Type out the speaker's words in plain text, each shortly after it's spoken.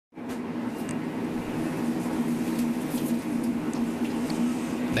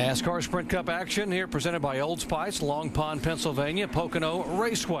NASCAR Sprint Cup action here presented by Old Spice, Long Pond, Pennsylvania, Pocono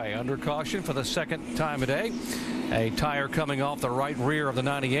Raceway under caution for the second time today. A tire coming off the right rear of the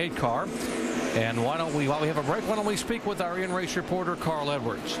 98 car. And while we have a break, why don't we speak with our in-race reporter, Carl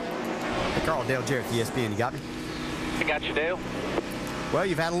Edwards. Hey, Carl, Dale Jarrett, ESPN. You got me? I got you, Dale. Well,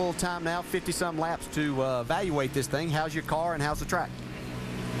 you've had a little time now, 50-some laps to evaluate this thing. How's your car and how's the track?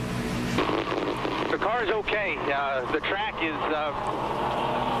 The car's okay. The track is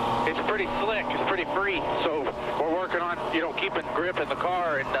it's pretty slick. It's pretty free. So we're working on, keeping grip in the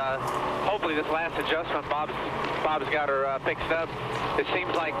car, and hopefully this last adjustment, Bob's got her fixed up. It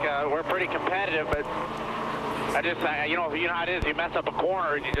seems like we're pretty competitive, but you know how it is. You mess up a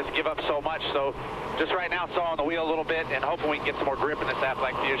corner and you just give up so much. So just right now, saw on the wheel a little bit, and hoping we can get some more grip in this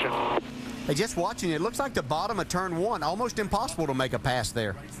Aflac Fusion. Hey, just watching it looks like the bottom of turn one, almost impossible to make a pass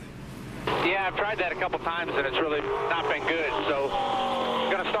there. Yeah, I've tried that a couple times, and it's really not been good. So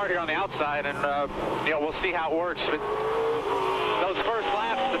I'm going to start here on the outside, and we'll see how it works. But those first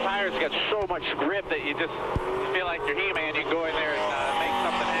laps, the tires got so much grip that you just feel like you're He-Man. You can go in there and make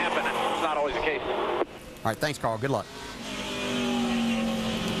something happen, and it's not always the case. All right, thanks, Carl. Good luck.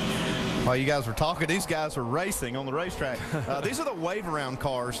 While you guys were talking, these guys are racing on the racetrack. These are the wave-around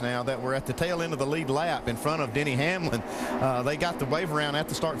cars now that were at the tail end of the lead lap in front of Denny Hamlin. They got the wave-around at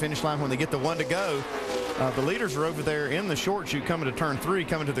the start-finish line when they get the one to go. The leaders are over there in the short chute coming to turn 3,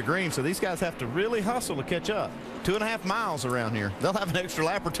 coming to the green, so these guys have to really hustle to catch up. 2.5 miles around here. They'll have an extra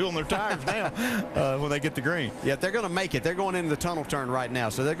lap or two on their tires now when they get the green. Yeah, they're going to make it. They're going into the tunnel turn right now,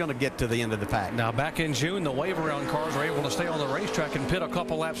 so they're going to get to the end of the pack. Now, back in June, the wave-around cars were able to stay on the racetrack and pit a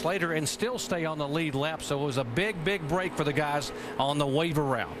couple laps later and still stay on the lead lap, so it was a big break for the guys on the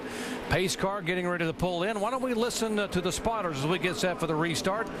wave-around. Pace car getting ready to pull in. Why don't we listen to the spotters as we get set for the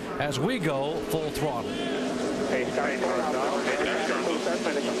restart as we go full throttle. Pace car,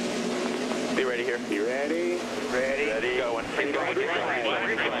 be ready here. You ready? Ready. Going.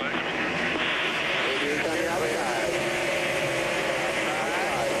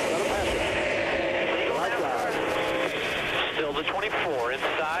 Still the 24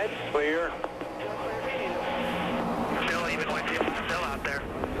 inside. Clear. Still even with you. Still out there.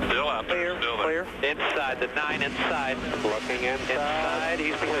 Still out there. Clear. Inside. The 9 inside. Looking inside.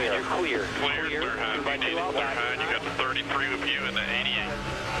 He's clear. You're clear. Clear behind. We need it behind. You got the 33 with you and the 88.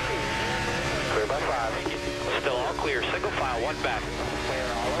 Clear by 5. Still all clear. Single file. One back. Clear.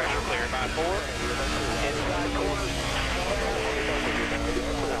 All pressure clear by 4. Inside corner.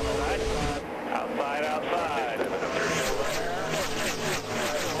 Outside.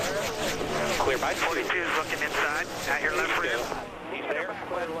 Clear by 42 is looking inside. At your left rim. He's there.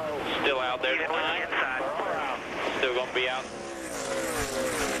 Still out there. Inside. Still going to be out.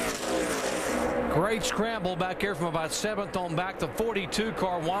 Great scramble back here from about 7th on back. The 42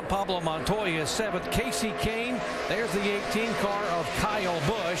 car, Juan Pablo Montoya is 7th. Casey Kane. There's the 18 car of Kyle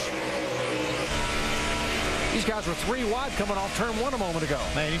Busch. These guys were 3 wide coming off turn 1 a moment ago.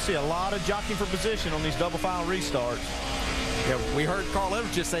 Man, you see a lot of jockeying for position on these double file restarts. Yeah, we heard Carl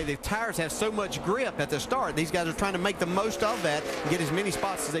Evans just say the tires have so much grip at the start. These guys are trying to make the most of that and get as many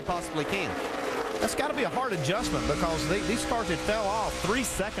spots as they possibly can. That's got to be a hard adjustment because these cars had fell off 3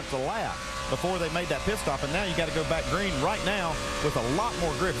 seconds a lap before they made that pit stop, and now you got to go back green right now with a lot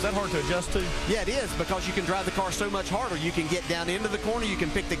more grip. Is that hard to adjust to? Yeah, it is, because you can drive the car so much harder. You can get down into the corner, you can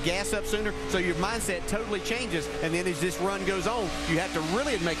pick the gas up sooner, so your mindset totally changes, and then as this run goes on, you have to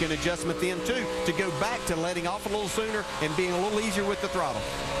really make an adjustment then too to go back to letting off a little sooner and being a little easier with the throttle.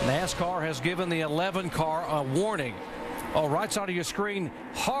 NASCAR has given the 11 car a warning. Oh, right side of your screen,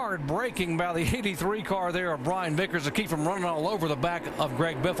 hard braking by the 83 car there of Brian Vickers to keep from running all over the back of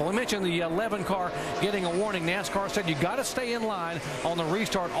Greg Biffle. We mentioned the 11 car getting a warning. NASCAR said you got to stay in line on the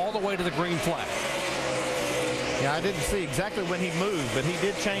restart all the way to the green flag. Yeah, I didn't see exactly when he moved, but he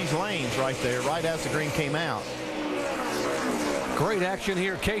did change lanes right there, right as the green came out. Great action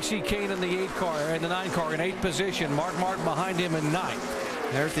here. Casey Kane in the 8 car, and the 9 car in 8th position. Mark Martin behind him in 9th.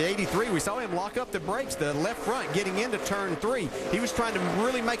 There's the 83. We saw him lock up the brakes, the left front getting into turn 3. He was trying to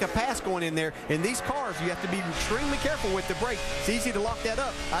really make a pass going in there. In these cars, you have to be extremely careful with the brake. It's easy to lock that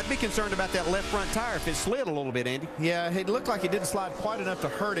up. I'd be concerned about that left front tire if it slid a little bit, Andy. Yeah, it looked like it didn't slide quite enough to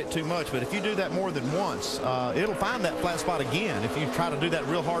hurt it too much, but if you do that more than once, it'll find that flat spot again. If you try to do that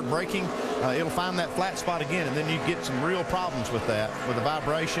real hard braking, it'll find that flat spot again, and then you get some real problems with that, with the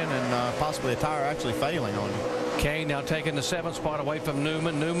vibration and possibly a tire actually failing on you. Kane now taking the 7th spot away from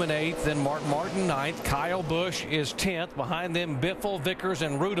Newman. Newman 8th, then Mark Martin 9th. Kyle Busch is 10th. Behind them, Biffle, Vickers,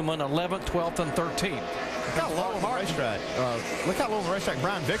 and Rudeman 11th, 12th, and 13th. Look how long the racetrack. Look how long the racetrack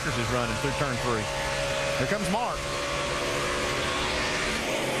Brian Vickers is running through turn 3. Here comes Mark.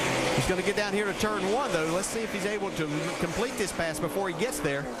 He's going to get down here to turn 1, though. Let's see if he's able to complete this pass before he gets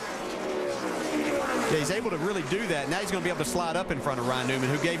there. Yeah, he's able to really do that. Now he's going to be able to slide up in front of Ryan Newman,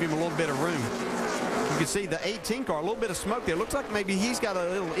 who gave him a little bit of room. You can see the 18 car, a little bit of smoke there. Looks like maybe he's got a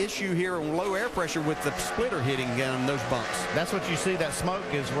little issue here on low air pressure with the splitter hitting down those bumps. That's what you see. That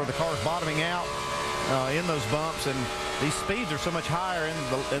smoke is where the car's bottoming out in those bumps, and these speeds are so much higher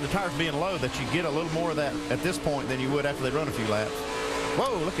and the tires being low that you get a little more of that at this point than you would after they run a few laps.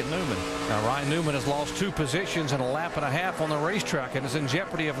 Whoa, look at Newman. Now, Ryan Newman has lost 2 positions in a lap and a half on the racetrack and is in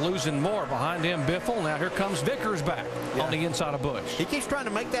jeopardy of losing more. Behind him, Biffle. Now here comes Vickers back on the inside of Busch. He keeps trying to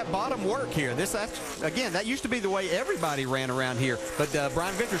make that bottom work here. Again, that used to be the way everybody ran around here, but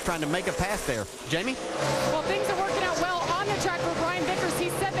Brian Vickers trying to make a pass there. Jamie? Well, things are working out well on the track for Brian Vickers. He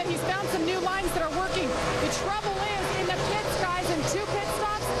said that he's found some new lines that are working. The trouble is in the pits, guys, in 2 pit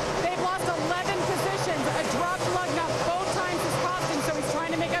stops, they've lost 11 positions. A dropped lug now both times is costing, so he's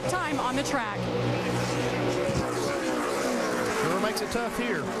trying to make up time on the track. Sure makes it tough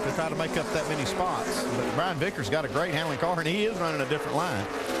here to try to make up that many spots. But Brian Vickers got a great handling car, and he is running a different line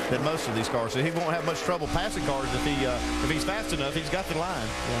than most of these cars, so he won't have much trouble passing cars if he's fast enough. He's got the line.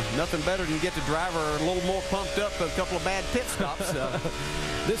 Yeah, nothing better than get the driver a little more pumped up a couple of bad pit stops.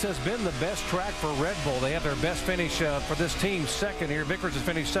 This has been the best track for Red Bull. They have their best finish for this team second here. Vickers has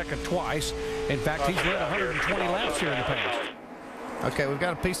finished second twice. In fact, he's led 120 laps here in the past. Okay, we've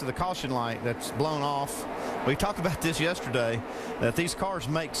got a piece of the caution light that's blown off. We talked about this yesterday, that these cars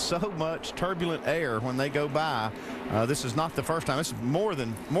make so much turbulent air when they go by. This is not the first time. This is more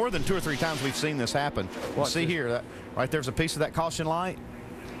than 2 or 3 times we've seen this happen. Well, see here, right there's a piece of that caution light.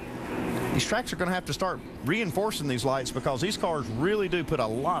 These tracks are going to have to start reinforcing these lights because these cars really do put a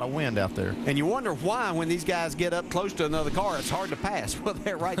lot of wind out there. And you wonder why when these guys get up close to another car, it's hard to pass. Well,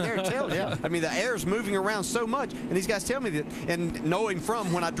 they're right there tells you. I mean, the air's moving around so much. And these guys tell me that, and knowing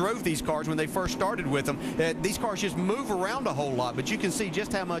from when I drove these cars when they first started with them, that these cars just move around a whole lot. But you can see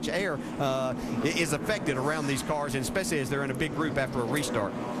just how much air is affected around these cars, and especially as they're in a big group after a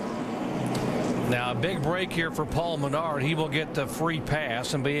restart. Now a big break here for Paul Menard. He will get the free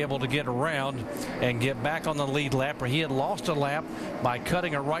pass and be able to get around and get back on the lead lap, where he had lost a lap by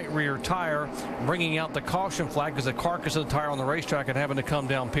cutting a right rear tire, bringing out the caution flag because the carcass of the tire on the racetrack and having to come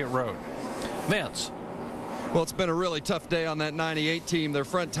down pit road. Vince. Well, it's been a really tough day on that 98 team. Their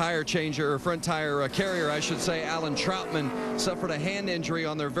front tire changer, or front tire carrier, I should say, Alan Troutman, suffered a hand injury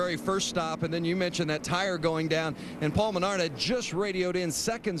on their very first stop. And then you mentioned that tire going down. And Paul Menard had just radioed in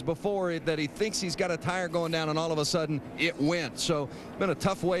seconds before that he thinks he's got a tire going down, and all of a sudden it went. So it's been a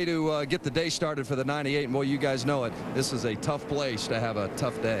tough way to get the day started for the 98. And boy, you guys know it. This is a tough place to have a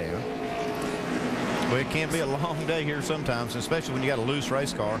tough day. Huh? Well, it can be a long day here sometimes, especially when you got a loose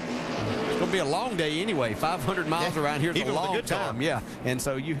race car. It's going to be a long day anyway. 500 miles around here is a long time. Yeah, and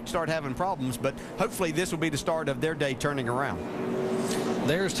so you start having problems, but hopefully this will be the start of their day turning around.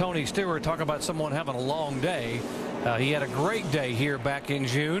 There's Tony Stewart talking about someone having a long day. He had a great day here back in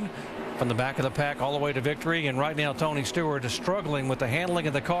June, from the back of the pack all the way to victory. And right now Tony Stewart is struggling with the handling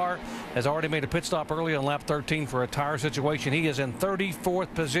of the car. Has already made a pit stop early on lap 13 for a tire situation. He is in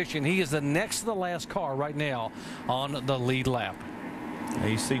 34th position. He is the next to the last car right now on the lead lap.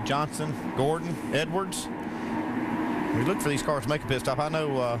 You see Johnson, Gordon, Edwards. We look for these cars to make a pit stop. I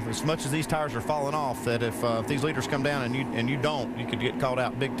know as much as these tires are falling off, that if these leaders come down and you don't, you could get caught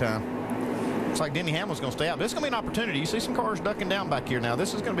out big time. Looks like Denny Hamlin's going to stay out. This is going to be an opportunity. You see some cars ducking down back here now.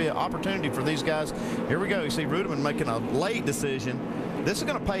 This is going to be an opportunity for these guys. Here we go. You see Rudeman making a late decision. This is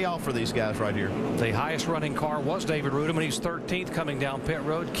going to pay off for these guys right here. The highest running car was David Rudeman. He's 13th coming down pit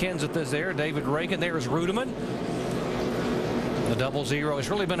road. Kenseth is there. David Reagan. There is Rudeman. The 00 has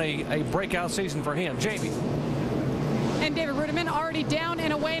really been a breakout season for him. Jamie. And David Rudeman already down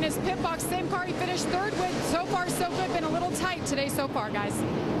and away in his pit box. Same car he finished third with. So far, so good. Been a little tight today so far, guys.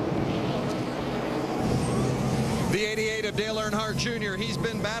 The 88 of Dale Earnhardt Jr. He's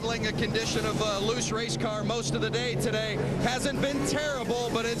been battling a condition of a loose race car most of the day today. Hasn't been terrible,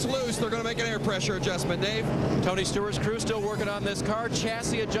 but it's loose. They're going to make an air pressure adjustment. Dave? Tony Stewart's crew still working on this car.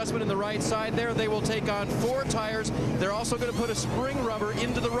 Chassis adjustment in the right side there. They will take on 4 tires. They're also going to put a spring rubber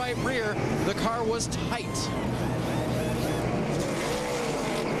into the right rear. The car was tight.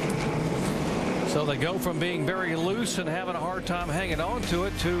 So they go from being very loose and having a hard time hanging on to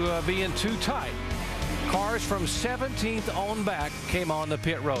it to being too tight. Cars from 17th on back came on the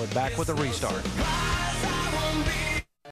pit road, back with a restart.